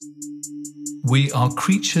We are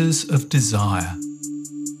creatures of desire.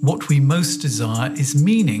 What we most desire is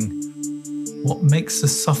meaning. What makes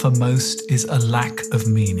us suffer most is a lack of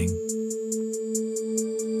meaning.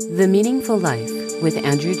 The Meaningful Life with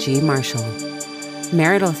Andrew G. Marshall.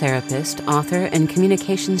 Marital therapist, author, and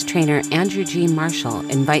communications trainer Andrew G. Marshall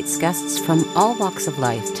invites guests from all walks of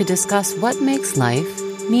life to discuss what makes life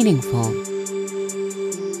meaningful.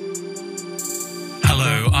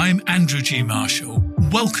 Hello, I'm Andrew G. Marshall.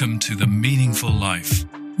 Welcome to The Meaningful Life.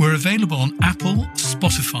 We're available on Apple,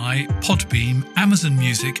 Spotify, Podbean, Amazon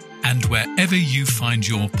Music, and wherever you find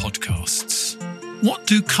your podcasts. What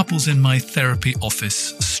do couples in my therapy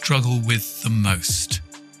office struggle with the most?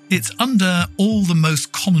 It's under all the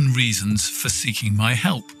most common reasons for seeking my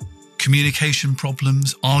help. Communication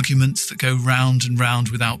problems, arguments that go round and round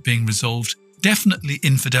without being resolved, definitely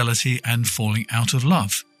infidelity and falling out of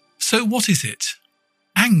love. So what is it?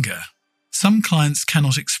 Anger. Some clients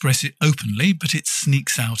cannot express it openly, but it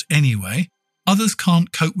sneaks out anyway. Others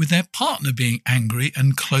can't cope with their partner being angry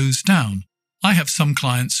and close down. I have some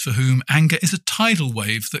clients for whom anger is a tidal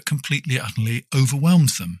wave that completely, utterly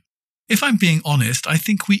overwhelms them. If I'm being honest, I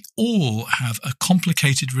think we all have a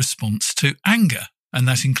complicated response to anger, and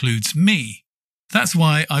that includes me. That's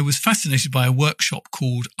why I was fascinated by a workshop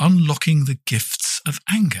called Unlocking the Gifts of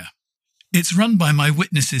Anger. It's run by my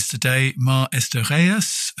witnesses today,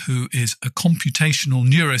 Estarellas, who is a computational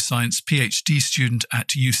neuroscience PhD student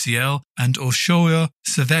at UCL, and Orsolya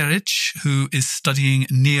Szeverics, who is studying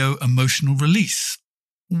neo-emotional release.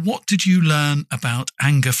 What did you learn about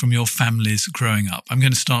anger from your families growing up? I'm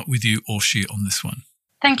going to start with you, Orsolya, on this one.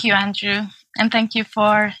 Thank you, Andrew, and thank you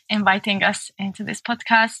for inviting us into this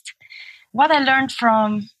podcast. What I learned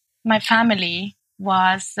from my family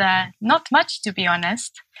was not much, to be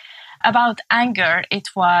honest. About anger, it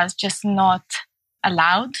was just not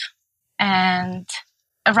allowed. And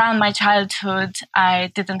around my childhood,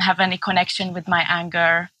 I didn't have any connection with my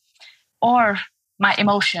anger or my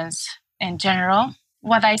emotions in general.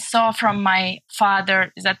 What I saw from my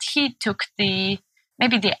father is that he took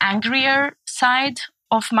maybe the angrier side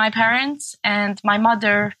of my parents, and my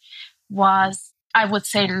mother was, I would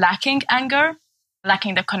say, lacking anger,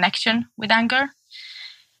 lacking the connection with anger.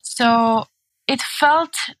 So it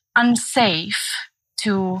felt unsafe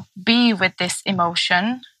to be with this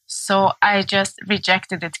emotion, so I just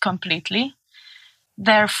rejected it completely.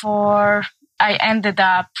 Therefore, I ended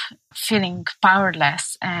up feeling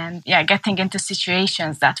powerless and getting into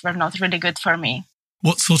situations that were not really good for me.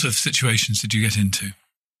 What sort of situations did you get into?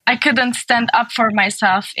 I couldn't stand up for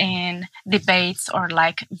myself in debates or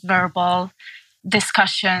verbal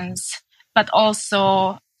discussions, but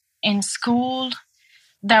also in school.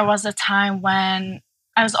 There was a time when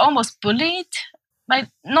I was almost bullied, but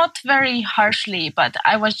not very harshly, but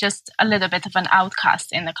I was just a little bit of an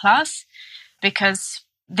outcast in the class because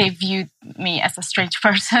they viewed me as a strange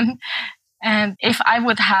person. And if I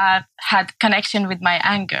would have had connection with my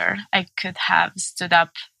anger, I could have stood up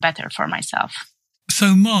better for myself.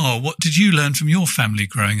 So, Ma, what did you learn from your family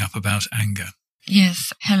growing up about anger?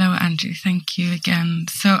 Yes. Hello, Andrew. Thank you again.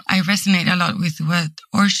 So I resonate a lot with what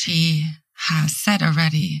Orsolya has said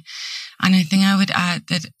already. And I think I would add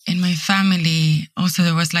that in my family, also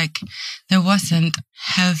there wasn't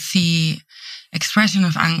healthy expression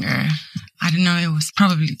of anger. I don't know, it was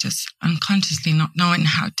probably just unconsciously not knowing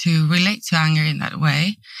how to relate to anger in that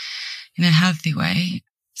way, in a healthy way.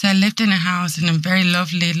 So I lived in a house, in a very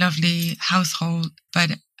lovely, lovely household,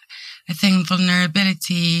 but I think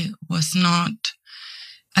vulnerability was not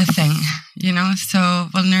a thing, so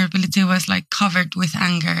vulnerability was covered with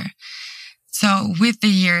anger. So with the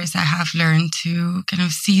years, I have learned to kind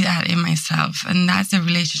of see that in myself. And that's the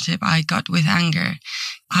relationship I got with anger.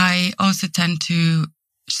 I also tend to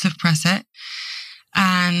suppress it.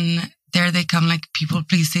 And there they come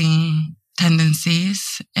people-pleasing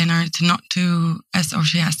tendencies in order to not to, as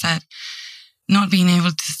Orsolya has said, not being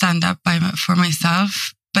able to stand up for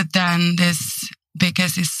myself. But then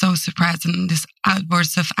because it's so suppressed and this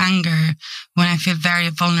outbursts of anger when I feel very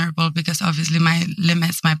vulnerable because obviously my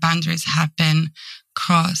limits, my boundaries have been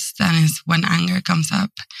crossed, and it's when anger comes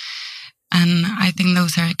up. And I think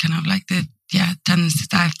those are kind of the tendencies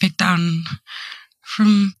that I've picked on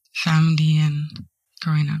from family and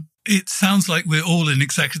growing up. It sounds like we're all in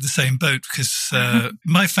exactly the same boat because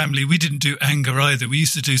my family, we didn't do anger either. We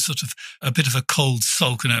used to do sort of a bit of a cold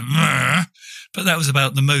sulk and but that was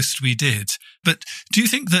about the most we did. But do you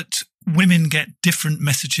think that women get different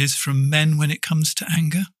messages from men when it comes to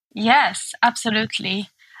anger? Yes, absolutely.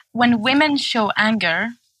 When women show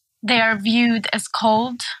anger, they are viewed as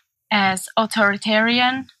cold, as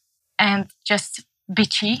authoritarian, and just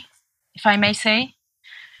bitchy, if I may say.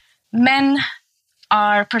 men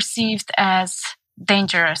are perceived as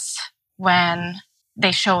dangerous when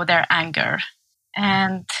they show their anger.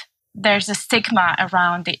 And there's a stigma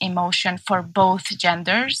around the emotion for both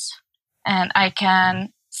genders. And I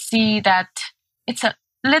can see that it's a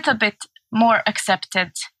little bit more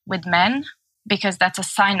accepted with men because that's a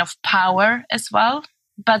sign of power as well.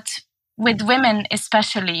 But with women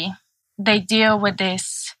especially, they deal with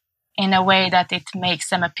this in a way that it makes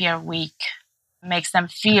them appear weak, makes them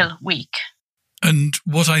feel weak. And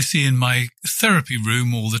what I see in my therapy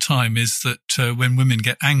room all the time is that when women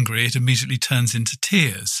get angry, it immediately turns into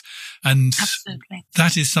tears. And Absolutely.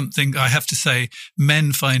 That is something I have to say,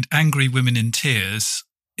 men find angry women in tears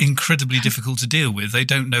incredibly difficult to deal with. They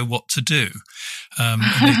don't know what to do, and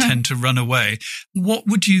they tend to run away. What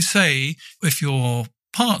would you say if your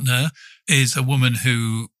partner is a woman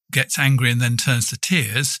who gets angry and then turns to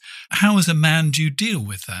tears? How as a man do you deal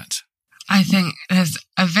with that? I think there's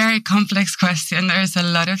a very complex question. There's a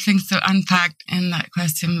lot of things to unpack in that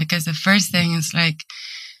question, because the first thing is like,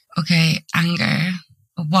 okay, anger.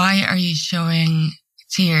 Why are you showing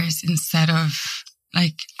tears instead of,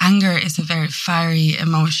 like, anger is a very fiery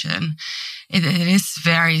emotion. It is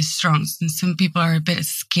very strong. And some people are a bit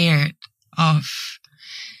scared of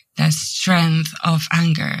the strength of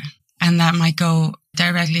anger. And that might go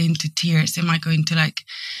directly into tears. It might go into like,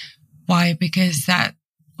 why? Because that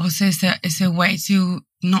also is a way to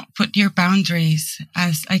not put your boundaries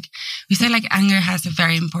as, like, we say, like, anger has a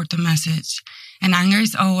very important message. And anger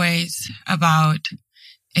is always about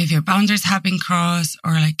if your boundaries have been crossed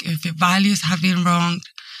or like if your values have been wronged,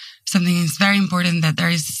 something is very important that there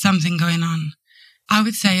is something going on. I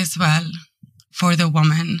would say as well for the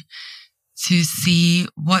woman to see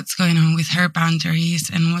what's going on with her boundaries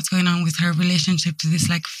and what's going on with her relationship to these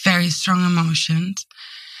like very strong emotions.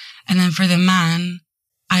 And then for the man,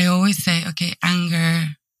 I always say, okay, anger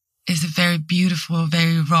is a very beautiful,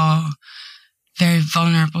 very raw, very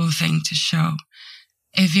vulnerable thing to show.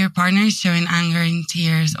 If your partner is showing anger in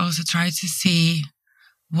tears, also try to see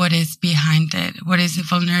what is behind it. What is the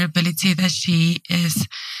vulnerability that she is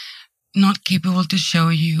not capable to show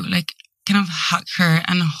you? Like, kind of hug her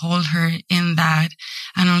and hold her in that.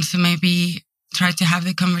 And also maybe try to have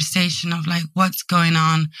the conversation of like, what's going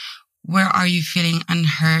on? Where are you feeling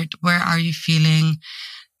unheard? Where are you feeling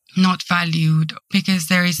not valued? Because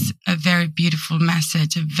there is a very beautiful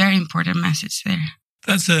message, a very important message there.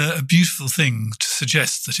 That's a beautiful thing to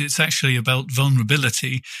suggest that it's actually about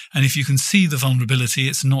vulnerability. And if you can see the vulnerability,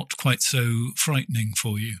 it's not quite so frightening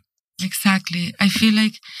for you. Exactly. I feel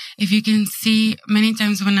like if you can see many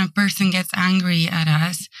times when a person gets angry at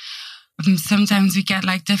us, sometimes we get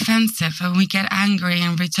like defensive and we get angry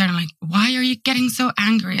in return, like, why are you getting so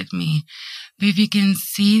angry at me? But if you can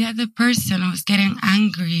see that the person who's getting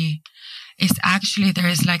angry is actually, there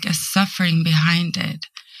is like a suffering behind it.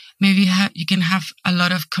 Maybe you can have a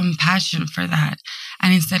lot of compassion for that.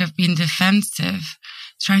 And instead of being defensive,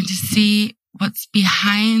 trying to see what's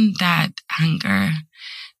behind that anger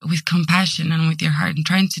with compassion and with your heart and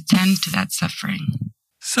trying to tend to that suffering.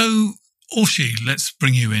 So, Orshi, let's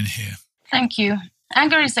bring you in here. Thank you.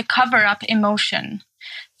 Anger is a cover-up emotion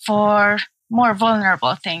for more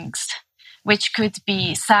vulnerable things, which could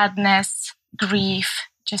be sadness, grief,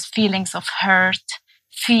 just feelings of hurt,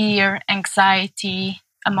 fear, anxiety,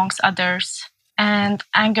 amongst others. And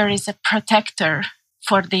anger is a protector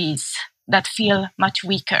for these that feel much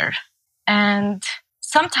weaker. And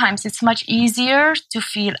sometimes it's much easier to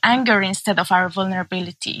feel anger instead of our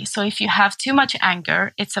vulnerability. So if you have too much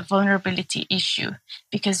anger, it's a vulnerability issue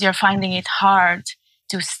because you're finding it hard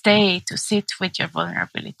to sit with your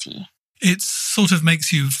vulnerability. It sort of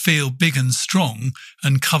makes you feel big and strong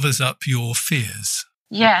and covers up your fears.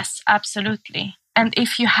 Yes, absolutely. And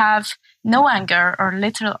if you have no anger or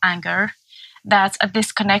little anger, that's a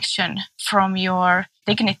disconnection from your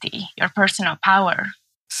dignity, your personal power.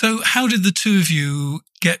 So how did the two of you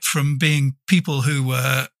get from being people who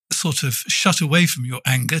were sort of shut away from your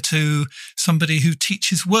anger to somebody who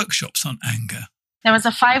teaches workshops on anger? There was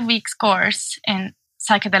a 5-week course in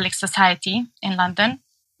Psychedelic Society in London.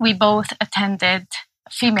 We both attended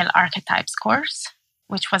a female archetypes course,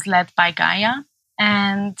 which was led by Gaia.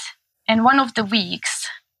 And in one of the weeks,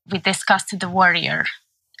 we discussed the warrior,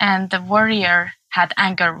 and the warrior had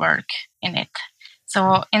anger work in it.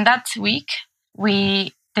 So in that week,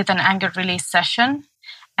 we did an anger release session.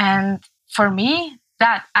 And for me,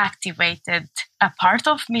 that activated a part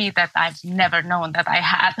of me that I've never known that I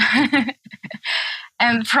had.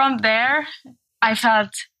 And from there, I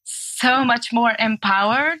felt so much more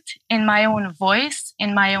empowered in my own voice,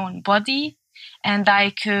 in my own body, and I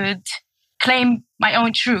could claim my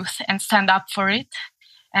own truth and stand up for it.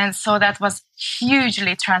 And so that was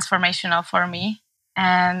hugely transformational for me.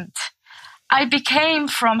 And I became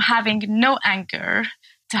from having no anger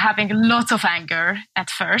to having lots of anger at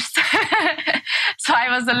first. So I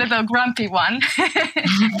was a little grumpy one.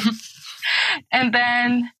 And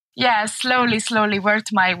then, slowly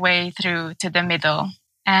worked my way through to the middle.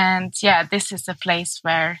 And this is a place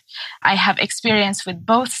where I have experience with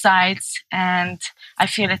both sides. And I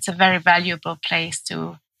feel it's a very valuable place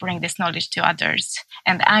to bring this knowledge to others.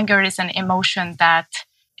 And anger is an emotion that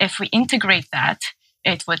if we integrate that,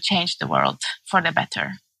 it will change the world for the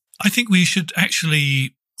better. I think we should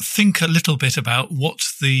actually think a little bit about what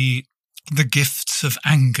the gifts of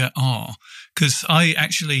anger are. Because I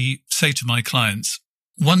actually say to my clients,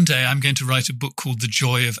 one day I'm going to write a book called The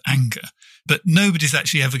Joy of Anger, but nobody's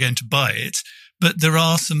actually ever going to buy it. But there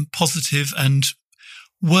are some positive and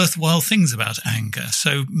worthwhile things about anger.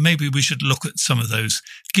 So maybe we should look at some of those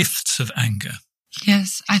gifts of anger.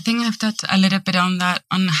 Yes, I think I've thought a little bit on that,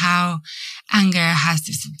 on how anger has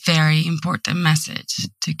this very important message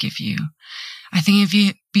to give you. I think if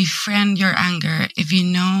you befriend your anger, if you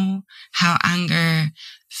know how anger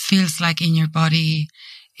feels like in your body,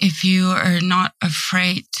 if you are not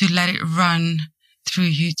afraid to let it run through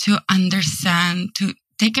you, to understand, to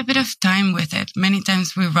take a bit of time with it. Many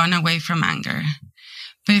times we run away from anger.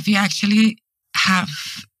 But if you actually have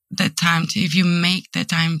the time to, if you make the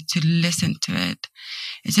time to listen to it,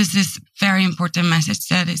 it's just this very important message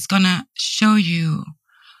that it's going to show you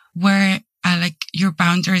where your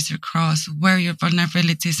boundaries are crossed, where your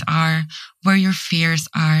vulnerabilities are, where your fears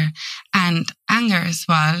are. And anger as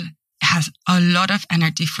well has a lot of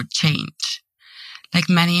energy for change. Like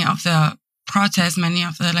many of the protests, many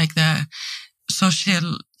of the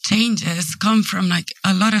social changes come from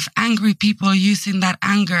a lot of angry people using that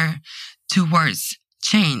anger towards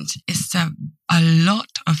change. It's a lot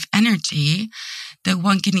of energy that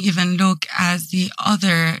one can even look as the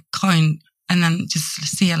other coin and then just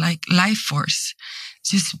see it like life force,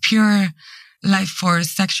 just pure life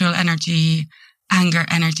force, sexual energy, anger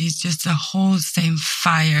energy. It's just a whole same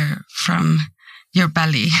fire from your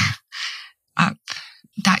belly up.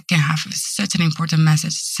 That can have such an important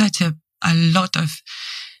message. Such a lot of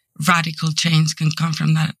radical change can come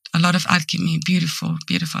from that. A lot of alchemy, beautiful,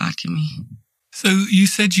 beautiful alchemy. So you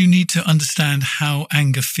said you need to understand how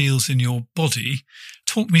anger feels in your body.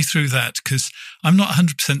 Talk me through that, because I'm not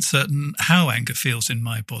 100% certain how anger feels in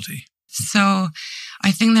my body. So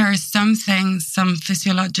I think there are some things, some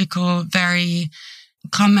physiological, very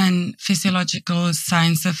common physiological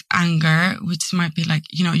signs of anger, which might be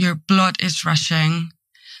your blood is rushing.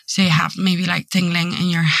 So you have maybe tingling in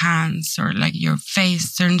your hands, or your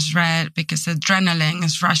face turns red because adrenaline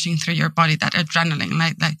is rushing through your body. That adrenaline,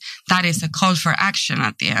 that is a call for action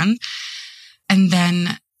at the end. And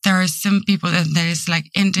then there are some people that there is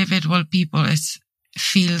individual people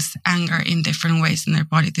feels anger in different ways in their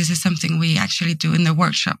body. This is something we actually do in the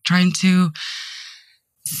workshop, trying to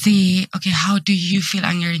see, okay, how do you feel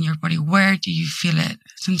anger in your body? Where do you feel it?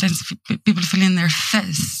 Sometimes people feel in their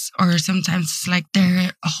fists, or sometimes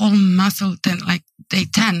their whole muscle, they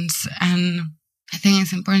tense. And I think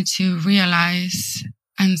it's important to realize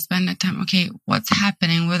and spend the time, okay, what's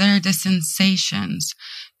happening? What are the sensations?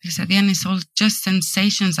 Because at the end, it's all just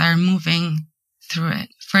sensations that are moving through it.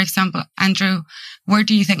 For example, Andrew, where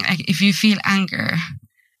do you think, if you feel anger,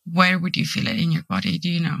 where would you feel it in your body? Do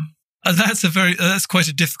you know? That's quite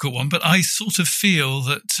a difficult one, but I sort of feel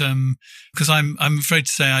that, because I'm afraid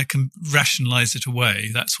to say I can rationalize it away.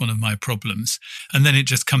 That's one of my problems. And then it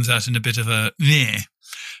just comes out in a bit of a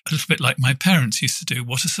little bit like my parents used to do.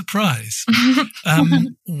 What a surprise.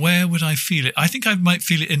 Where would I feel it? I think I might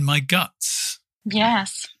feel it in my guts.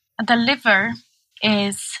 Yes. The liver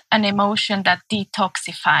is an emotion that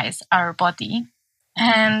detoxifies our body.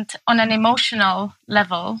 And on an emotional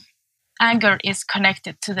level, anger is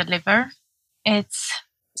connected to the liver. It's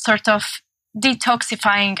sort of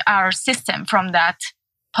detoxifying our system from that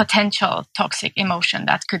potential toxic emotion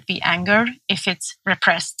that could be anger if it's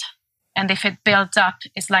repressed. And if it builds up,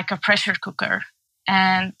 it's like a pressure cooker.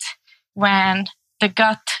 And when the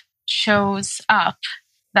gut shows up,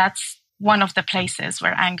 that's one of the places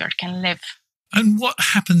where anger can live. And what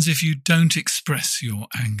happens if you don't express your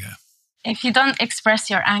anger? If you don't express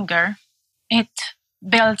your anger, it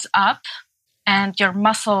builds up and your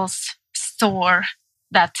muscles store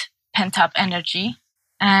that pent-up energy.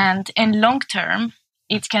 And in long term,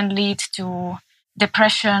 it can lead to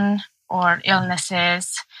depression or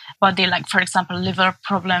illnesses, body, for example, liver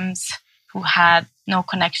problems, who had no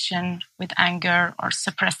connection with anger or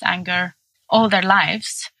suppressed anger all their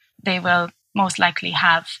lives. They will most likely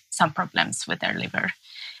have some problems with their liver.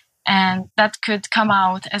 And that could come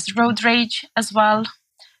out as road rage as well,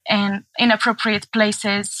 in inappropriate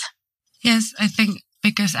places. Yes, I think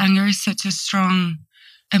because anger is such a strong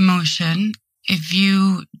emotion, if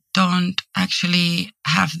you don't actually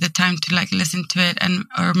have the time to listen to it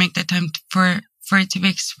or make the time for it to be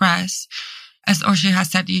expressed, as Orsolya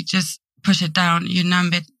has said, you just push it down, you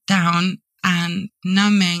numb it down, and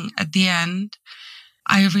numbing at the end,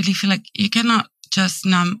 I really feel like you cannot just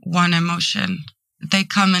numb one emotion. They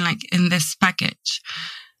come in this package.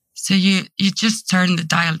 So you just turn the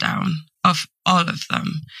dial down of all of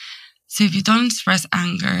them. So if you don't express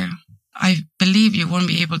anger, I believe you won't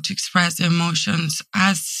be able to express emotions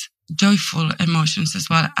as joyful emotions as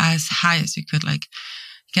well, as high as you could.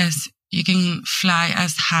 Guess you can fly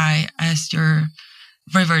as high as your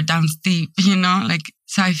river down steep,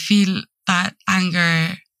 so I feel that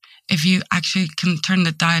anger, if you actually can turn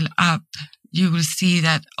the dial up, you will see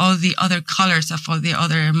that all the other colors of all the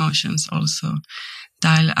other emotions also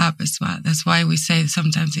dial up as well. That's why we say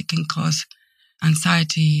sometimes it can cause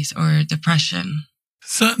anxieties or depression.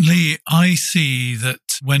 Certainly, I see that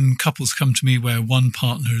when couples come to me where one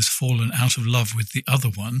partner has fallen out of love with the other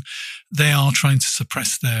one, they are trying to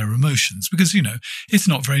suppress their emotions because, it's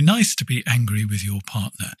not very nice to be angry with your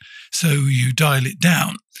partner. So you dial it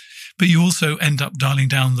down, but you also end up dialing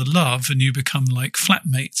down the love and you become like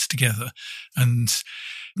flatmates together. And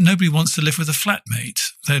nobody wants to live with a flatmate.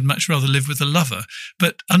 They'd much rather live with a lover.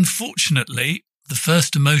 But unfortunately, the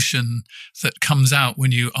first emotion that comes out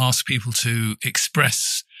when you ask people to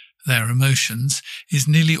express their emotions is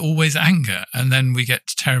nearly always anger. And then we get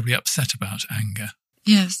terribly upset about anger.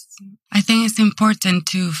 Yes. I think it's important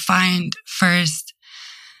to find first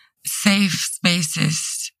safe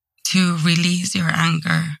spaces to release your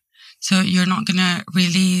anger. So you're not going to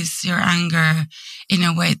release your anger in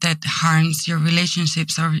a way that harms your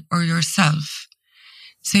relationships or yourself.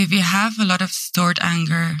 So if you have a lot of stored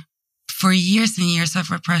anger for years and years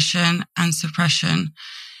of repression and suppression,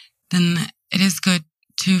 then it is good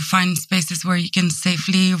to find spaces where you can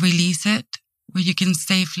safely release it, where you can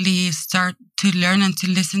safely start to learn and to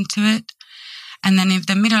listen to it. And then in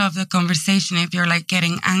the middle of the conversation, if you're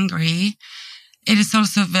getting angry, it is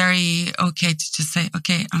also very okay to just say,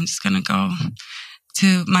 okay, I'm just going to go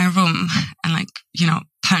to my room and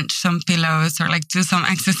punch some pillows or do some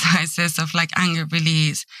exercises of anger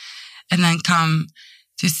release, and then come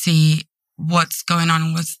to see what's going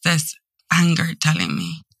on. What's this anger telling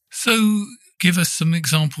me? So give us some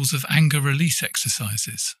examples of anger release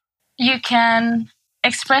exercises. You can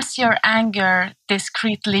express your anger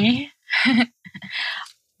discreetly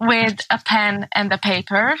with a pen and a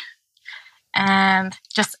paper and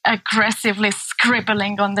just aggressively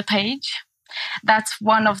scribbling on the page. That's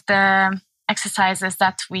one of the exercises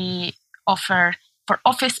that we offer for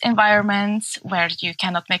office environments where you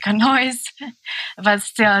cannot make a noise, but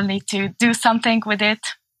still need to do something with it.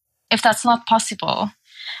 If that's not possible,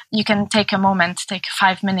 you can take a moment, take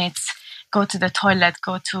 5 minutes, go to the toilet,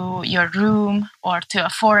 go to your room or to a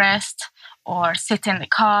forest, or sit in the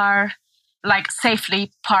car,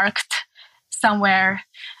 safely parked somewhere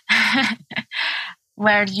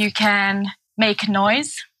where you can make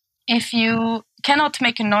noise. If you cannot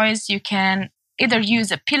make a noise, you can either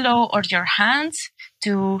use a pillow or your hands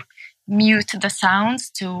to mute the sounds,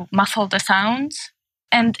 to muffle the sounds.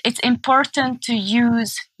 And it's important to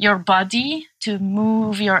use your body, to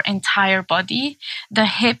move your entire body. The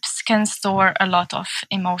hips can store a lot of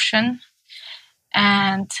emotion.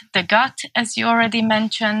 And the gut, as you already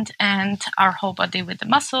mentioned, and our whole body with the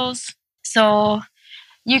muscles. So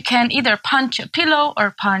you can either punch a pillow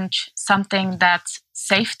or punch something that's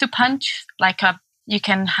safe to punch, you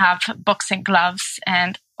can have boxing gloves.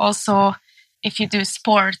 And also, if you do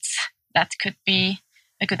sports, that could be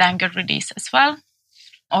a good anger release as well,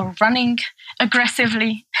 or running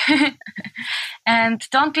aggressively. And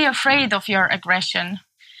don't be afraid of your aggression.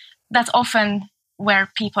 That's often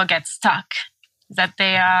where people get stuck, that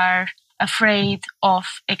they are afraid of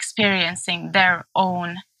experiencing their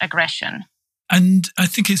own aggression. And I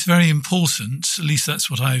think it's very important, at least that's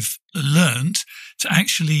what I've learned, to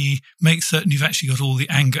actually make certain you've actually got all the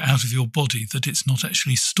anger out of your body, that it's not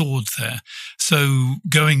actually stored there. So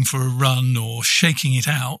going for a run or shaking it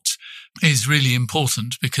out is really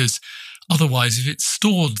important, because otherwise, if it's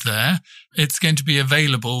stored there, it's going to be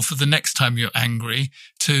available for the next time you're angry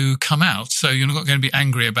to come out. So you're not going to be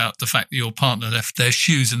angry about the fact that your partner left their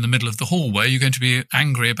shoes in the middle of the hallway. You're going to be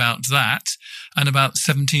angry about that and about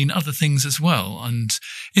 17 other things as well. And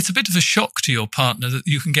it's a bit of a shock to your partner that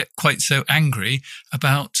you can get quite so angry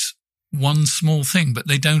about one small thing, but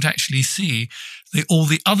they don't actually see all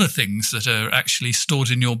the other things that are actually stored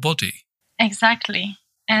in your body. Exactly.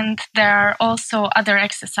 And there are also other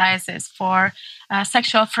exercises for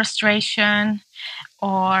sexual frustration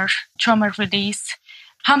or trauma release.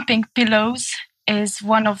 Humping pillows is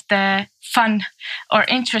one of the fun or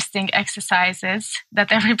interesting exercises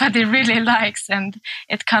that everybody really likes. And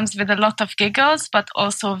it comes with a lot of giggles, but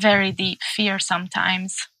also very deep fear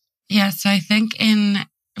sometimes. Yes, I think in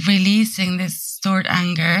releasing this stored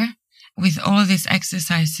anger with all these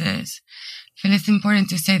exercises, I feel it's important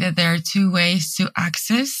to say that there are two ways to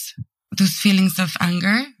access those feelings of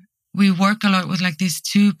anger. We work a lot with like these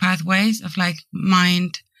two pathways of like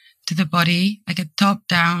mind to the body, like a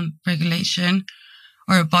top-down regulation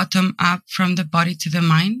or a bottom-up from the body to the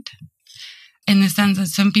mind. In the sense that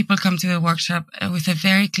some people come to the workshop with a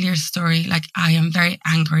very clear story, like I am very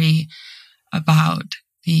angry about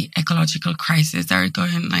the ecological crisis that are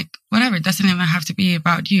going, like whatever. It doesn't even have to be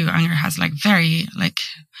about you. Anger has like very like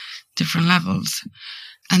different levels.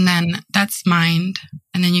 And then that's mind.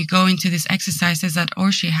 And then you go into these exercises that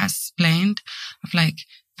Orsi has explained of like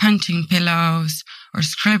punching pillows or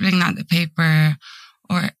scribbling out the paper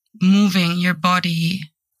or moving your body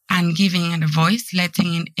and giving it a voice,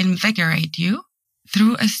 letting it invigorate you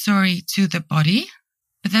through a story to the body.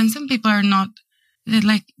 But then some people are not,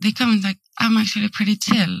 they come and like, I'm actually pretty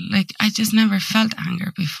chill. Like I just never felt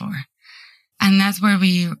anger before. And that's where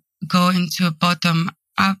we go into a bottom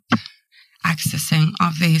up accessing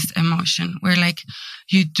of this emotion, where like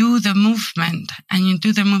you do the movement and you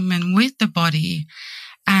do the movement with the body.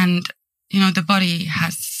 And, you know, the body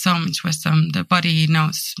has so much wisdom. The body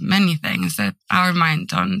knows many things that our mind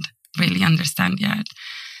don't really understand yet.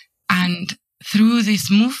 And through this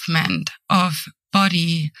movement of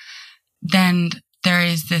body, then there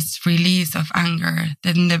is this release of anger.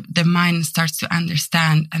 Then the mind starts to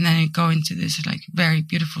understand, and then it go into this like very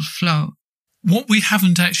beautiful flow. What we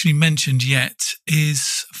haven't actually mentioned yet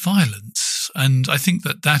is violence. And I think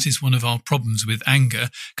that is one of our problems with anger,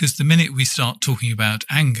 because the minute we start talking about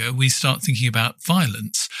anger, we start thinking about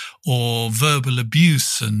violence or verbal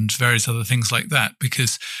abuse and various other things like that,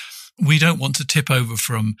 because we don't want to tip over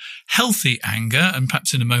from healthy anger, and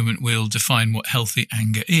perhaps in a moment we'll define what healthy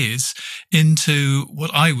anger is, into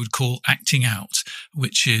what I would call acting out,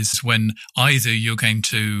 which is when either you're going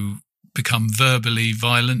to become verbally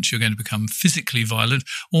violent, you're going to become physically violent,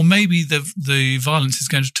 or maybe the violence is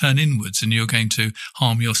going to turn inwards and you're going to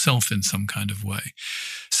harm yourself in some kind of way.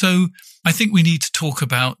 So I think we need to talk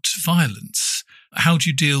about violence. How do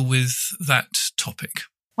you deal with that topic?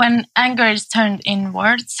 When anger is turned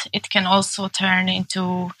inwards, it can also turn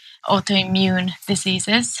into autoimmune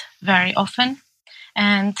diseases very often.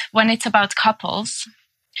 And when it's about couples,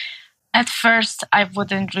 at first I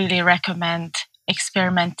wouldn't really recommend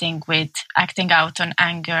experimenting with acting out on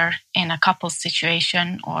anger in a couple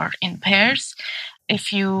situation or in pairs.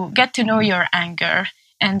 If you get to know your anger,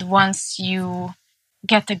 and once you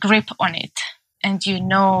get a grip on it and you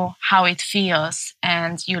know how it feels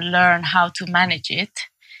and you learn how to manage it,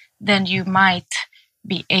 then you might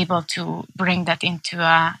be able to bring that into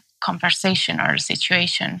a conversation or a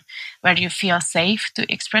situation where you feel safe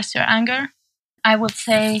to express your anger. I would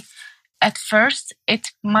say at first, it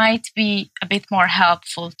might be a bit more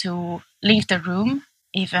helpful to leave the room,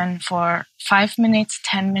 even for 5 minutes,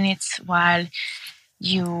 10 minutes, while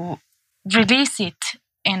you release it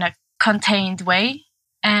in a contained way.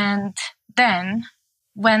 And then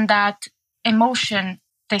when that emotion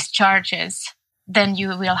discharges, then you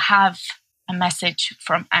will have a message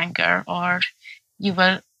from anger, or you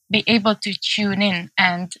will be able to tune in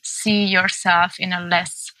and see yourself in a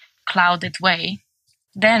less clouded way.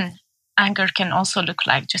 Then anger can also look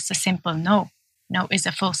like just a simple no. No is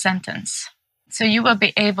a full sentence. So you will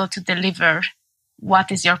be able to deliver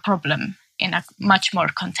what is your problem in a much more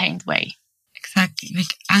contained way. Exactly.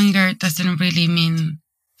 Like anger doesn't really mean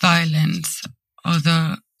violence,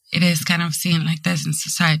 although it is kind of seen like this in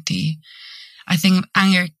society. I think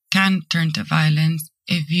anger can turn to violence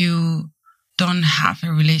if you don't have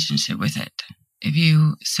a relationship with it. If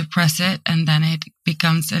you suppress it and then it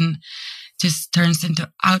becomes just turns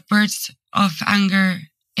into outbursts of anger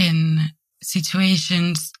in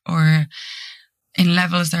situations or in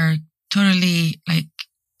levels that are totally like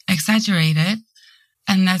exaggerated.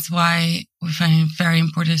 And that's why we find it very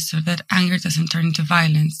important so that anger doesn't turn into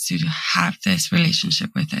violence, to have this relationship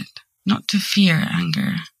with it, not to fear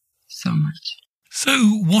anger so much. So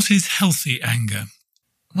what is healthy anger?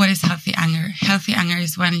 What is healthy anger? Healthy anger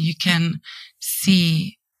is when you can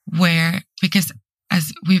see where, because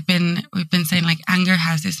as we've been saying, like anger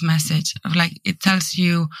has this message of like, it tells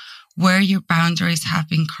you where your boundaries have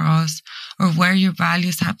been crossed or where your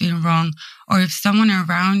values have been wrong, or if someone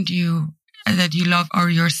around you that you love or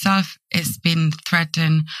yourself is being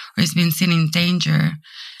threatened or is being seen in danger,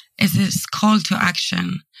 is this call to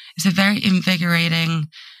action. It's a very invigorating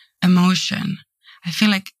emotion. I feel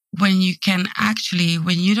like when you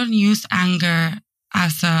don't use anger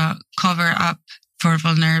as a cover up for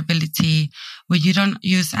vulnerability, when you don't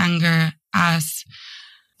use anger as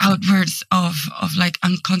outbursts of like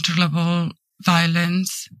uncontrollable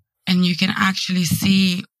violence, and you can actually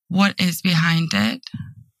see what is behind it,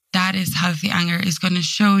 that is healthy anger. Is going to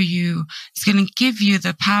show you, it's going to give you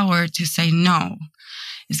the power to say no.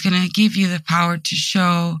 It's going to give you the power to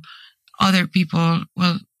show other people,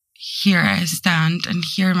 well, here I stand and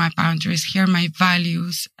here are my boundaries, here are my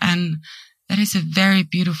values. And that is a very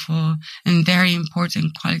beautiful and very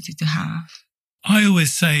important quality to have. I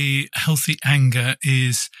always say healthy anger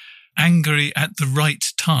is angry at the right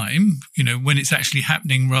time, when it's actually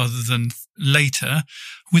happening rather than later,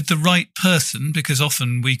 with the right person, because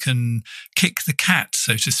often we can kick the cat,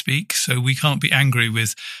 so to speak. So we can't be angry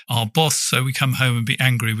with our boss, so we come home and be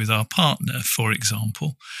angry with our partner, for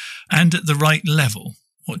example, and at the right level.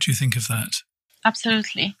 What do you think of that?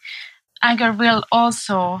 Absolutely. Anger will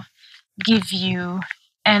also give you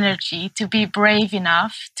energy to be brave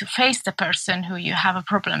enough to face the person who you have a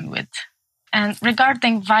problem with. And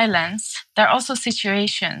regarding violence, there are also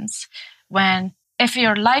situations when if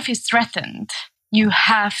your life is threatened, you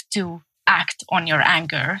have to act on your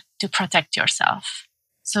anger to protect yourself.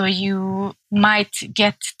 So you might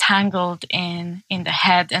get tangled in the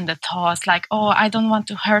head and the thoughts like, oh, I don't want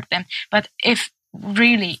to hurt them. But if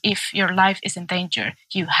your life is in danger,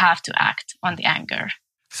 you have to act on the anger.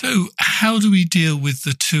 So how do we deal with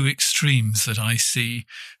the two extremes that I see?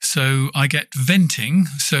 So I get venting,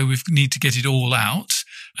 so we need to get it all out,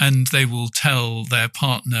 and they will tell their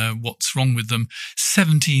partner what's wrong with them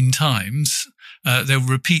 17 times. They'll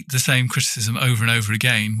repeat the same criticism over and over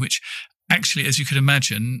again, which actually, as you could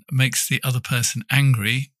imagine, makes the other person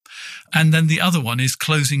angry. And then the other one is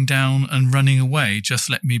closing down and running away. Just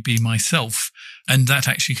let me be myself. And that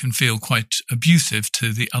actually can feel quite abusive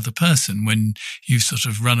to the other person when you sort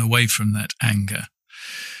of run away from that anger.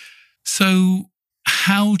 So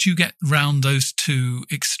how do you get round those two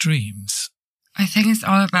extremes? I think it's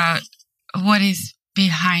all about what is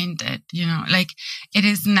behind it. Like it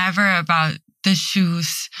is never about the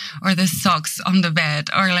shoes or the socks on the bed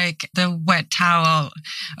or like the wet towel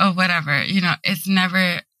or whatever. It's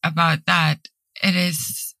never about that. It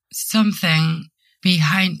is something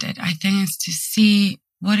behind it. I think it's to see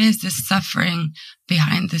what is the suffering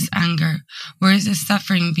behind this anger. Where is the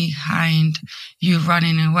suffering behind you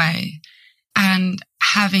running away? And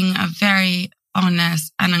having a very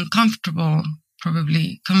honest and uncomfortable,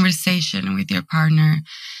 probably, conversation with your partner.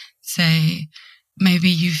 Say, maybe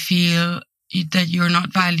you feel that you're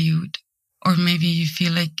not valued, or maybe you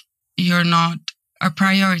feel like you're not a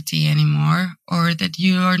priority anymore, or that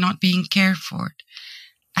you are not being cared for.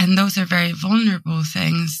 And those are very vulnerable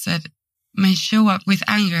things that may show up with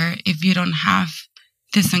anger if you don't have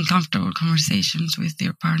these uncomfortable conversations with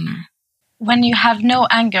your partner. When you have no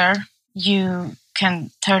anger, you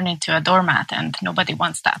can turn into a doormat, and nobody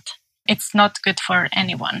wants that. It's not good for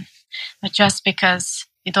anyone. But just because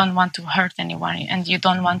you don't want to hurt anyone and you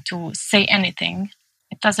don't want to say anything,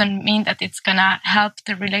 it doesn't mean that it's going to help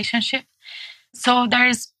the relationship. So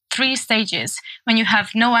there's 3 stages. When you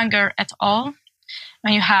have no anger at all,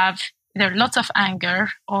 when you have either lots of anger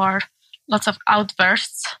or lots of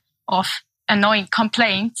outbursts of annoying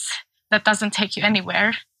complaints that doesn't take you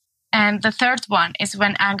anywhere. And the 3rd one is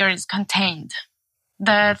when anger is contained.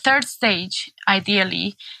 The 3rd stage,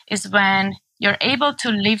 ideally, is when you're able to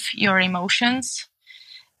live your emotions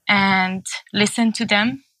and listen to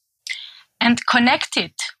them and connect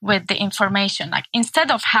it with the information. Like instead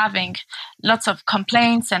of having lots of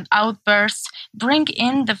complaints and outbursts, bring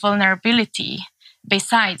in the vulnerability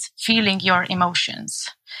besides feeling your emotions.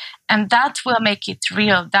 And that will make it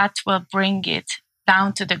real. That will bring it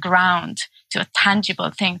down to the ground, to a tangible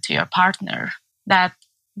thing to your partner. That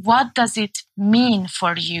what does it mean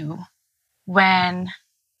for you when,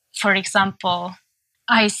 for example,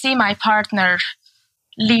 I see my partner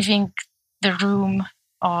leaving the room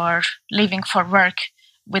or leaving for work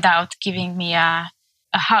without giving me a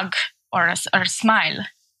hug or a smile.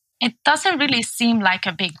 It doesn't really seem like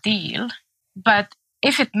a big deal, but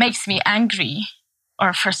if it makes me angry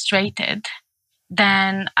or frustrated,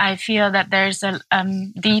 then I feel that there's a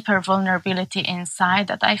deeper vulnerability inside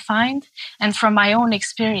that I find. And from my own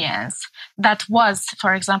experience, that was,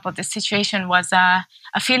 for example, the situation was a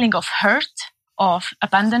feeling of hurt, of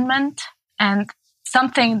abandonment, and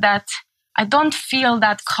something that I don't feel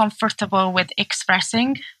that comfortable with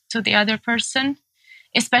expressing to the other person.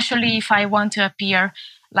 especially if I want to appear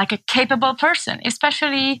like a capable person,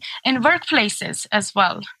 especially in workplaces as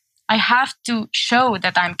well. I have to show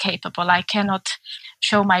that I'm capable. I cannot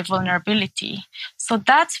show my vulnerability. So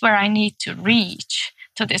that's where I need to reach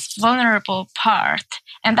to this vulnerable part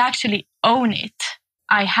and actually own it.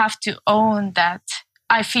 I have to own that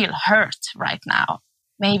I feel hurt right now.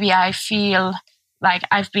 Maybe I feel like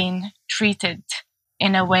I've been treated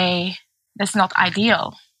in a way that's not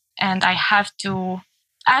ideal. And I have to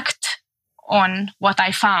act on what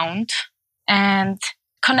I found and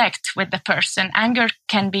connect with the person. Anger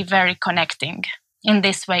can be very connecting in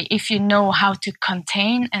this way if you know how to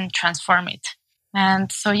contain and transform it.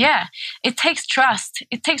 And so, yeah, it takes trust.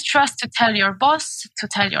 It takes trust to tell your boss, to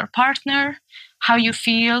tell your partner how you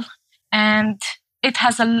feel. And it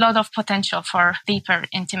has a lot of potential for deeper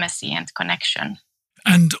intimacy and connection.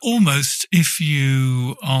 And almost if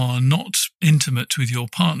you are not intimate with your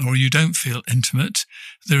partner or you don't feel intimate,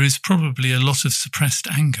 there is probably a lot of suppressed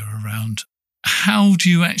anger around. How do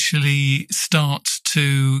you actually start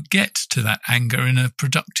to get to that anger in a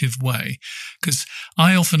productive way? Because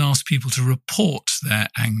I often ask people to report their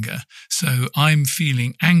anger. So I'm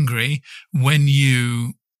feeling angry when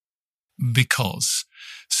you, because.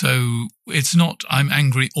 So it's not I'm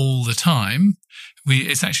angry all the time.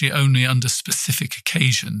 It's actually only under specific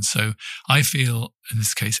occasions. So I feel, in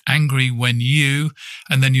this case, angry when you,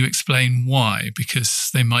 and then you explain why,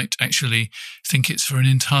 because they might actually think it's for an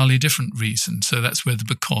entirely different reason. So that's where the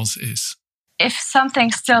because is. If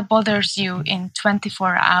something still bothers you in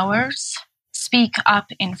 24 hours, speak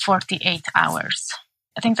up in 48 hours.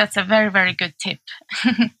 I think that's a very, very good tip.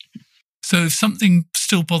 So if something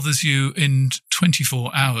still bothers you in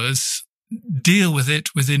 24 hours, deal with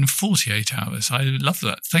it within 48 hours. I love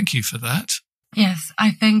that. Thank you for that. Yes,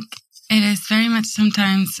 I think it is very much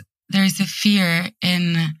sometimes there is a fear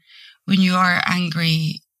in when you are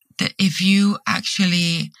angry that if you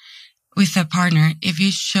actually, with a partner, if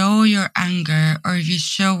you show your anger or if you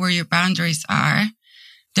show where your boundaries are,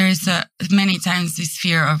 there is many times this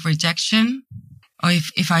fear of rejection. Or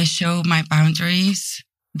if I show my boundaries,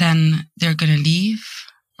 then they're going to leave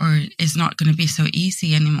or it's not going to be so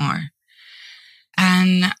easy anymore.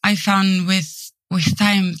 And I found with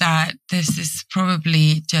time that this is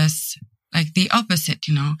probably just like the opposite,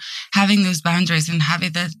 having those boundaries and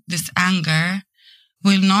having this anger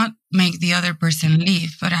will not make the other person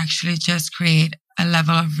leave, but actually just create a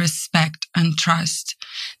level of respect and trust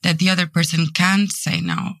that the other person can say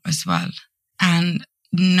no as well. And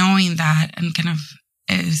knowing that and kind of,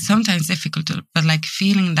 it is sometimes difficult, but like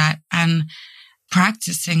feeling that and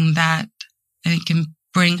practicing that, it can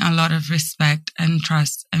bring a lot of respect and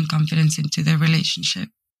trust and confidence into the relationship.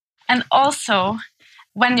 And also,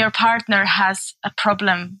 when your partner has a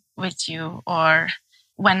problem with you or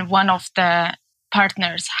when one of the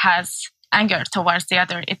partners has anger towards the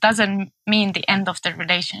other, it doesn't mean the end of the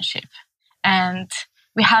relationship. And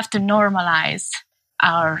we have to normalize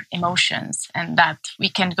our emotions and that we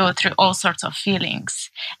can go through all sorts of feelings.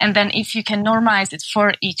 And then if you can normalize it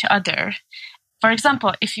for each other, for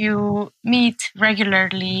example, if you meet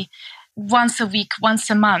regularly once a week, once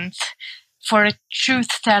a month for a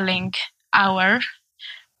truth-telling hour,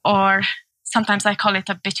 or sometimes I call it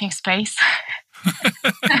a bitching space,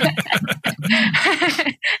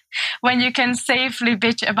 when you can safely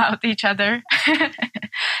bitch about each other,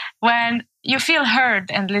 when you feel heard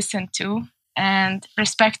and listened to and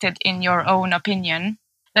respected in your own opinion,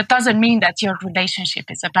 that doesn't mean that your relationship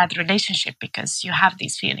is a bad relationship because you have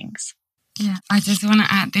these feelings. Yeah, I just want to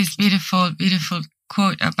add this beautiful, beautiful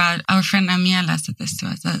quote about our friend Amiela said this to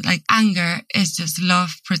us, that like anger is just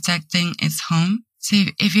love protecting its home. So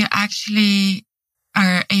if you actually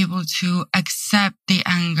are able to accept the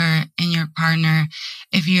anger in your partner,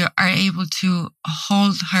 if you are able to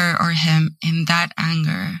hold her or him in that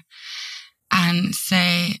anger and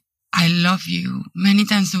say, I love you, many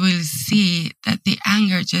times we'll see that the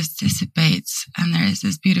anger just dissipates and there is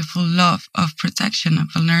this beautiful love of protection, of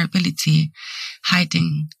vulnerability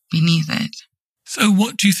hiding beneath it. So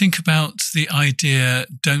what do you think about the idea,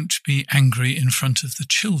 don't be angry in front of the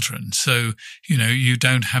children? So, you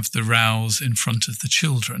don't have the rows in front of the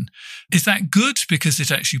children. Is that good because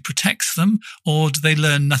it actually protects them, or do they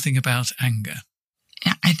learn nothing about anger?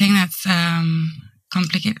 Yeah, I think that's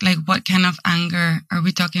complicated. Like, what kind of anger are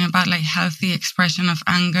we talking about? Like healthy expression of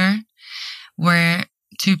anger where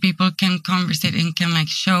two people can conversate and can like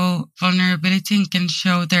show vulnerability and can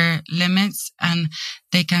show their limits and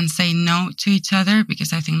they can say no to each other,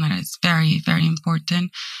 because I think that is very, very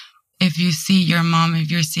important. If you see your mom, if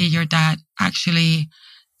you see your dad actually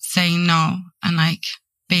saying no and like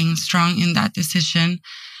being strong in that decision,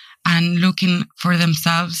 and looking for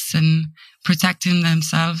themselves and protecting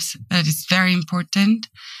themselves. That is very important.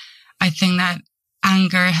 I think that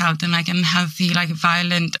anger helped in like a unhealthy, like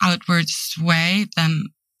violent outwards way, then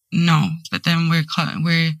no. But then we're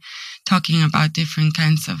talking about different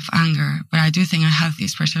kinds of anger. But I do think a healthy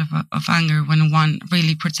expression of anger, when one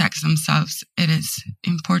really protects themselves, it is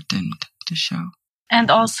important to show.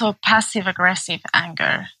 And also passive-aggressive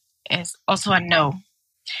anger is also a no.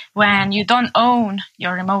 When you don't own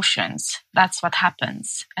your emotions, that's what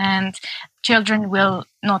happens. And children will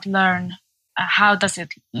not learn how does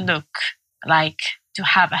it look like to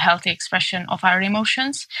have a healthy expression of our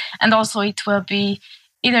emotions. And also it will be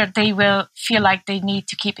either they will feel like they need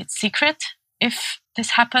to keep it secret if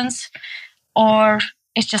this happens, or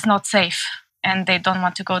it's just not safe and they don't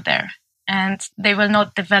want to go there. And they will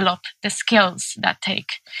not develop the skills that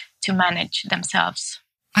take to manage themselves.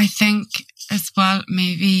 I think as well,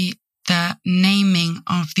 maybe the naming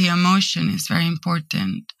of the emotion is very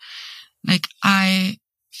important. Like, I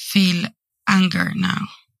feel anger now.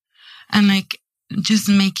 And like, just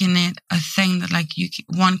making it a thing that like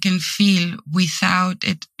one can feel without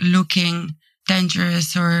it looking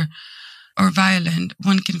dangerous or violent.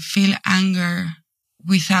 One can feel anger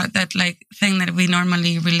without that like thing that we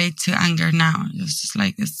normally relate to anger now. It's just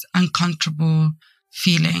like this uncomfortable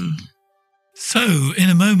feeling. So in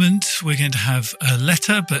a moment, we're going to have a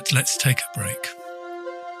letter, but let's take a break.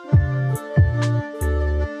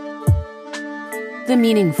 The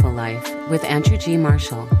Meaningful Life with Andrew G.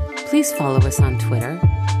 Marshall. Please follow us on Twitter,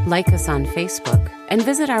 like us on Facebook, and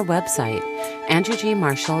visit our website,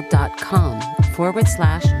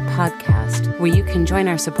 andrewgmarshall.com/podcast, where you can join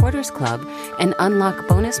our supporters club and unlock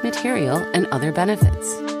bonus material and other benefits.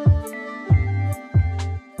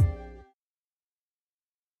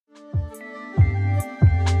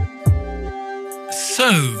 So,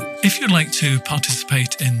 if you'd like to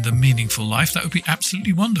participate in The Meaningful Life, that would be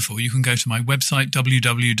absolutely wonderful. You can go to my website,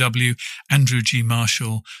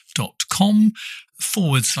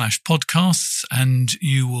 www.andrewgmarshall.com/podcasts, and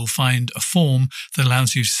you will find a form that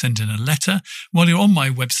allows you to send in a letter. While you're on my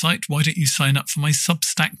website, why don't you sign up for my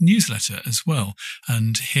Substack newsletter as well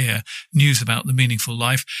and hear news about The Meaningful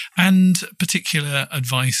Life and particular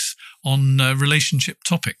advice on relationship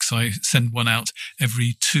topics. I send one out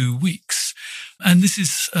every 2 weeks. And this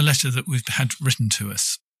is a letter that we've had written to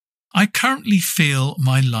us. I currently feel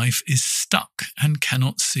my life is stuck and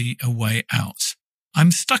cannot see a way out.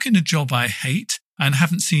 I'm stuck in a job I hate and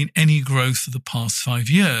haven't seen any growth for the past 5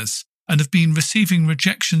 years and have been receiving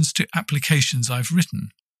rejections to applications I've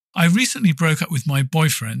written. I recently broke up with my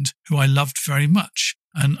boyfriend, who I loved very much,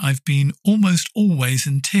 and I've been almost always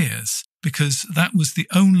in tears because that was the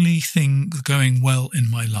only thing going well in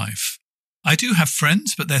my life. I do have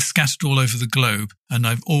friends, but they're scattered all over the globe, and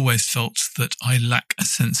I've always felt that I lack a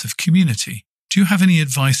sense of community. Do you have any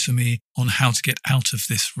advice for me on how to get out of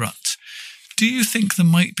this rut? Do you think there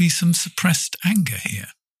might be some suppressed anger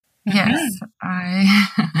here? Yes,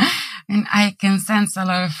 I can sense a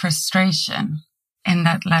lot of frustration in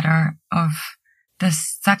that letter, of the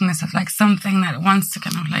stuckness of like something that wants to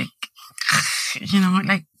kind of like,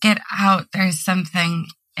 like get out. There's something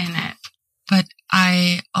in it. But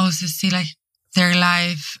I also see like their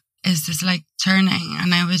life is just like turning.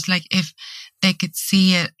 And I was like, if they could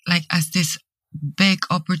see it like as this big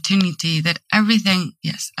opportunity that everything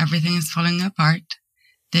is falling apart.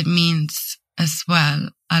 That means as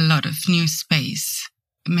well a lot of new space.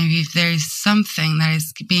 Maybe if there is something that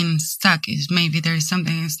is being stuck, is maybe there is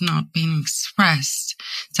something that's not being expressed,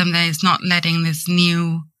 something that is not letting this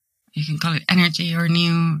new, you can call it energy or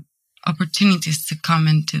new opportunities to come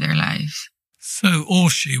into their life. So,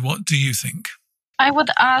 Orshi, what do you think? I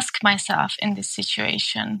would ask myself in this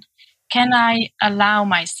situation, can I allow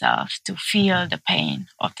myself to feel the pain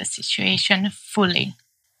of the situation fully?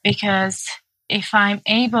 Because if I'm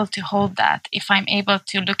able to hold that, if I'm able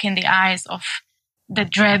to look in the eyes of the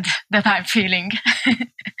dread that I'm feeling,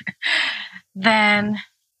 then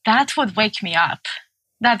that would wake me up.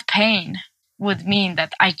 That pain would mean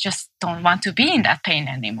that I just don't want to be in that pain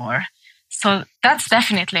anymore. So that's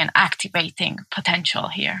definitely an activating potential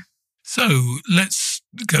here. So let's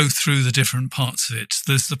go through the different parts of it.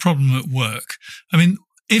 There's the problem at work. I mean,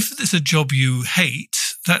 if there's a job you hate,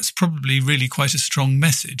 that's probably really quite a strong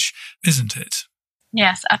message, isn't it?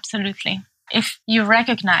 Yes, absolutely. If you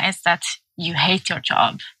recognize that you hate your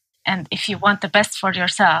job, and if you want the best for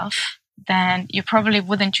yourself, then you probably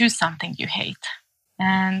wouldn't choose something you hate.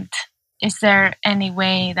 And is there any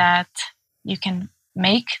way that you can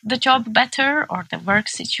make the job better or the work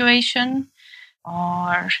situation?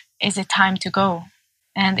 Or is it time to go?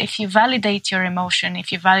 And if you validate your emotion,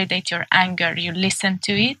 if you validate your anger, you listen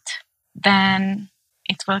to it, then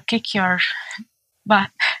it will kick your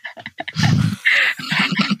butt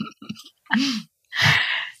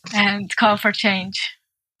and call for change.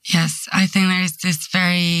 Yes, I think there is this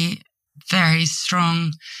very, very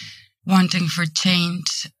strong wanting for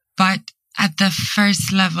change. But at the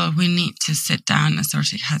first level, we need to sit down, as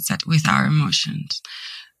Orsolya had said, with our emotions.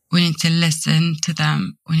 We need to listen to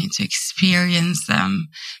them. We need to experience them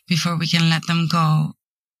before we can let them go.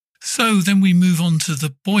 So then we move on to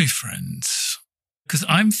the boyfriends. Because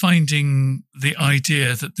I'm finding the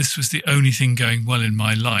idea that this was the only thing going well in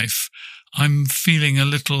my life, I'm feeling a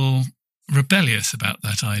little rebellious about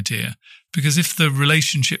that idea. Because if the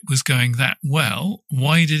relationship was going that well,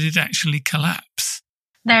 why did it actually collapse?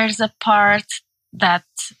 There's a part that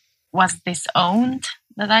was disowned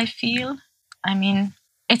that I feel. I mean,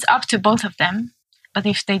 it's up to both of them. But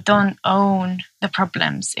if they don't own the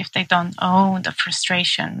problems, if they don't own the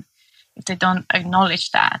frustration, if they don't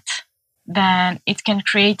acknowledge that, then it can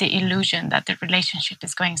create the illusion that the relationship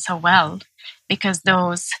is going so well, because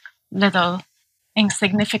those little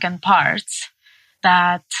insignificant parts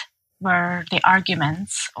that were the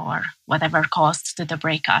arguments or whatever caused to the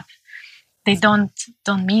breakup, they don't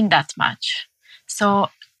mean that much. So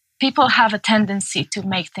people have a tendency to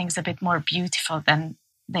make things a bit more beautiful than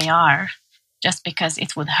they are, just because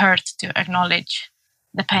it would hurt to acknowledge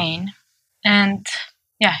the pain. And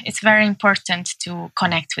yeah, it's very important to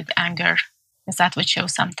connect with anger, because that would show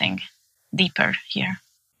something deeper here.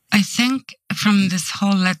 I think from this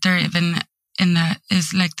whole letter, even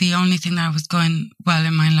is like the only thing that was going well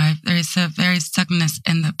in my life. There is a very stuckness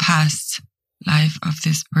in the past life of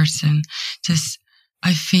this person. Just,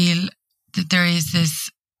 I feel that there is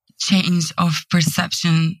this change of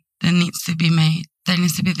perception that needs to be made. There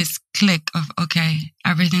needs to be this click of, okay,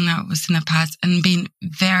 everything that was in the past, and being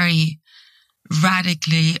very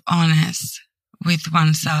radically honest with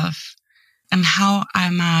oneself. And how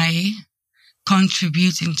am I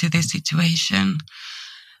contributing to this situation?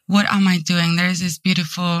 What am I doing? There is this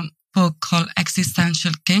beautiful book called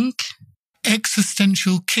Existential Kink.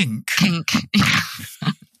 Existential Kink? Kink,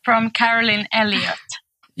 yeah. From Caroline Elliott.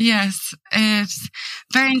 Yes, it's a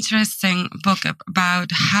very interesting book about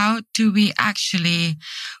how do we actually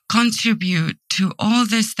contribute to all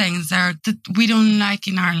these things that we don't like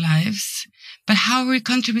in our lives, but how are we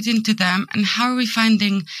contributing to them, and how are we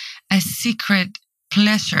finding a secret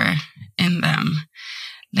pleasure in them?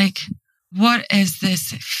 Like, what is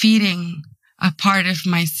this feeding a part of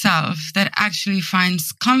myself that actually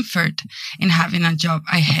finds comfort in having a job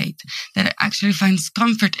I hate, that actually finds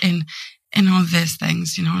comfort in all these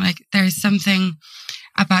things, you know, like there is something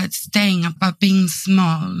about staying, about being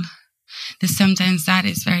small, that sometimes that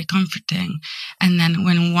is very comforting. And then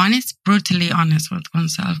when one is brutally honest with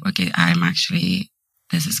oneself, okay,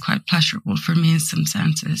 this is quite pleasurable for me in some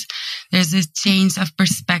senses. There's this change of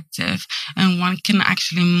perspective, and one can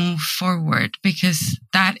actually move forward because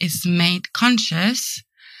that is made conscious.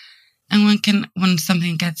 And when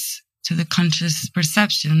something gets to the conscious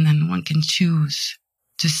perception, then one can choose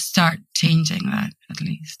to start changing that, at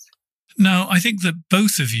least. Now, I think that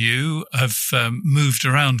both of you have moved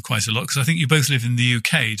around quite a lot, because I think you both live in the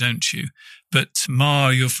UK, don't you? But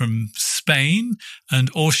Mar, you're from Spain,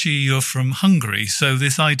 and Orsolya, you're from Hungary. So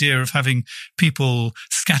this idea of having people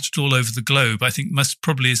scattered all over the globe, I think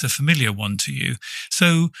probably is a familiar one to you.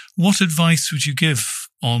 So what advice would you give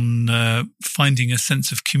on finding a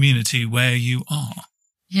sense of community where you are?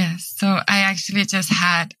 Yes, so I actually just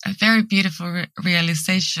had a very beautiful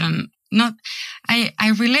realization.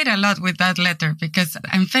 I relate a lot with that letter because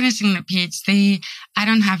I'm finishing the PhD. I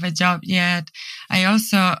don't have a job yet. I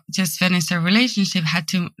also just finished a relationship,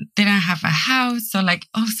 didn't have a house. So like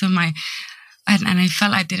also and I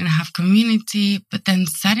felt I didn't have community. But then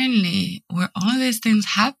suddenly where all these things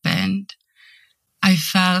happened, I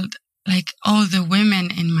felt like all the women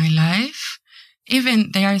in my life,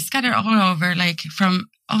 even they are scattered all over, like from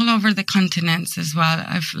all over the continents as well.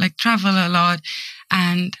 I've like traveled a lot,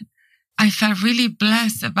 and I felt really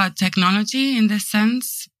blessed about technology in this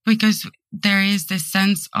sense, because there is this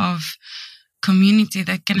sense of community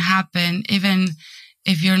that can happen even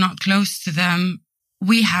if you're not close to them.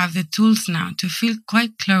 We have the tools now to feel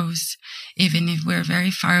quite close, even if we're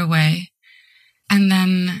very far away. And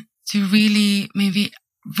then to really maybe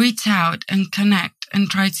reach out and connect and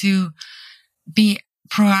try to be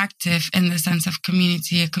proactive in the sense of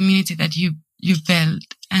community, a community that you build.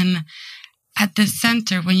 And at the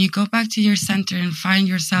center, when you go back to your center and find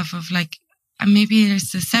yourself of like, maybe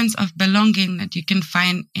there's a sense of belonging that you can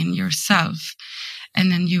find in yourself.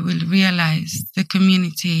 And then you will realize the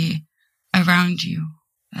community around you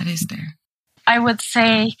that is there? I would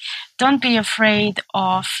say don't be afraid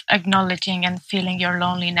of acknowledging and feeling your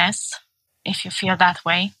loneliness if you feel that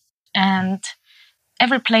way. And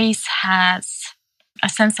every place has a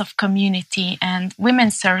sense of community, and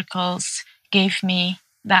women's circles gave me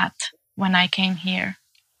that when I came here.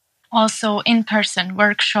 Also, in-person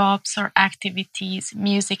workshops or activities,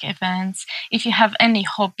 music events. If you have any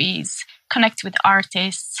hobbies, connect with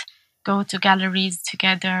artists, go to galleries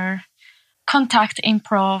together, contact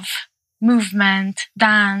improv, movement,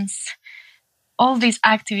 dance. All these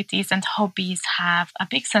activities and hobbies have a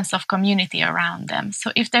big sense of community around them.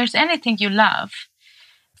 So if there's anything you love,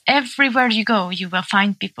 everywhere you go, you will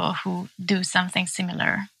find people who do something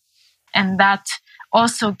similar. And that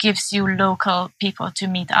also gives you local people to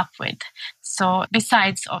meet up with. So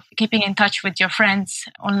besides of keeping in touch with your friends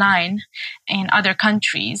online in other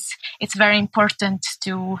countries, it's very important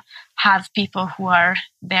to have people who are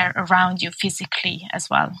there around you physically as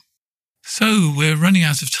well. So we're running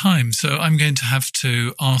out of time, so I'm going to have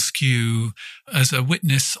to ask you, as a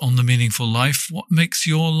witness on The Meaningful Life, what makes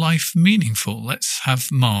your life meaningful? Let's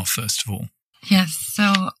have Ma first of all. Yes,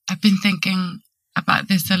 so I've been thinking about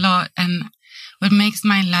this a lot, and what makes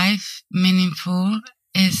my life meaningful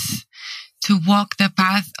is to walk the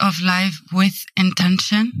path of life with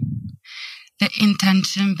intention. The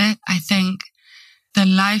intention bit, I think the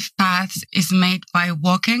life path is made by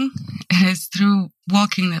walking. It is through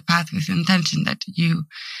walking the path with intention that you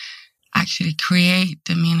actually create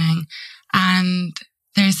the meaning. And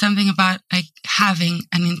there's something about like having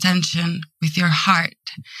an intention with your heart.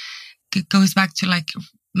 It goes back to like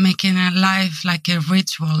making a life like a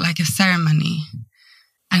ritual, like a ceremony.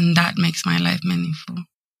 And that makes my life meaningful.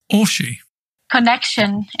 Orsi.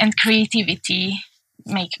 Connection and creativity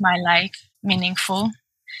make my life meaningful.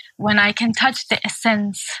 When I can touch the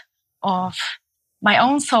essence of my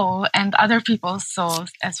own soul and other people's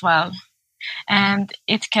souls as well. And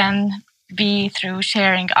it can be through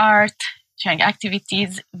sharing art, sharing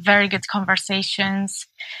activities, very good conversations,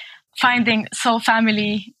 finding soul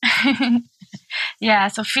family. Yeah,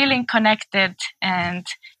 so feeling connected and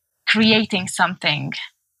creating something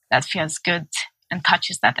that feels good and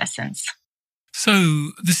touches that essence.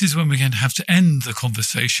 So this is when we're going to have to end the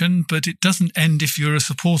conversation, but it doesn't end if you're a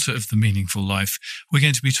supporter of The Meaningful Life. We're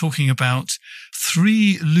going to be talking about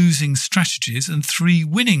 3 losing strategies and 3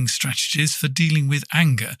 winning strategies for dealing with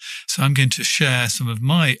anger. So I'm going to share some of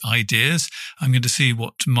my ideas. I'm going to see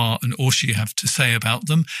what Ma and Orsi have to say about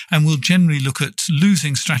them, and we'll generally look at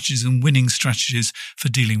losing strategies and winning strategies for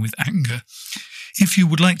dealing with anger. If you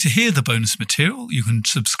would like to hear the bonus material, you can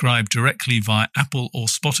subscribe directly via Apple or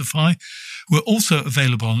Spotify. We're also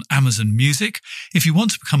available on Amazon Music. If you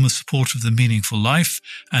want to become a supporter of The Meaningful Life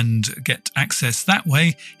and get access that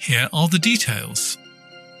way, here are the details.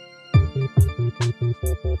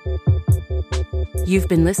 You've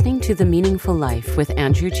been listening to The Meaningful Life with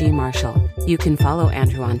Andrew G. Marshall. You can follow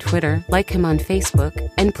Andrew on Twitter, like him on Facebook,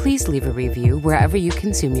 and please leave a review wherever you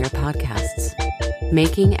consume your podcasts.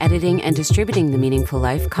 Making, editing, and distributing The Meaningful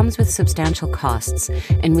Life comes with substantial costs,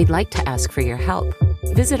 and we'd like to ask for your help.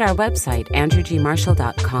 Visit our website,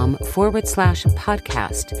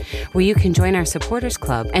 andrewgmarshall.com/podcast, where you can join our supporters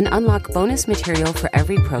club and unlock bonus material for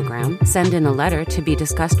every program, send in a letter to be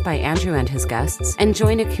discussed by Andrew and his guests, and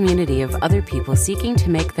join a community of other people seeking to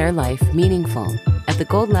make their life meaningful. At the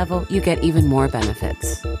gold level, you get even more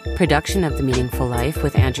benefits. Production of The Meaningful Life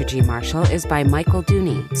with Andrew G. Marshall is by Michael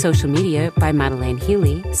Dooney. Social media by Madeleine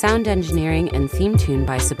Healy. Sound engineering and theme tune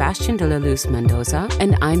by Sebastian de la Luz Mendoza.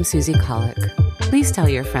 And I'm Susie Colick. Please tell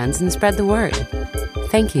your friends and spread the word.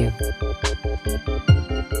 Thank you.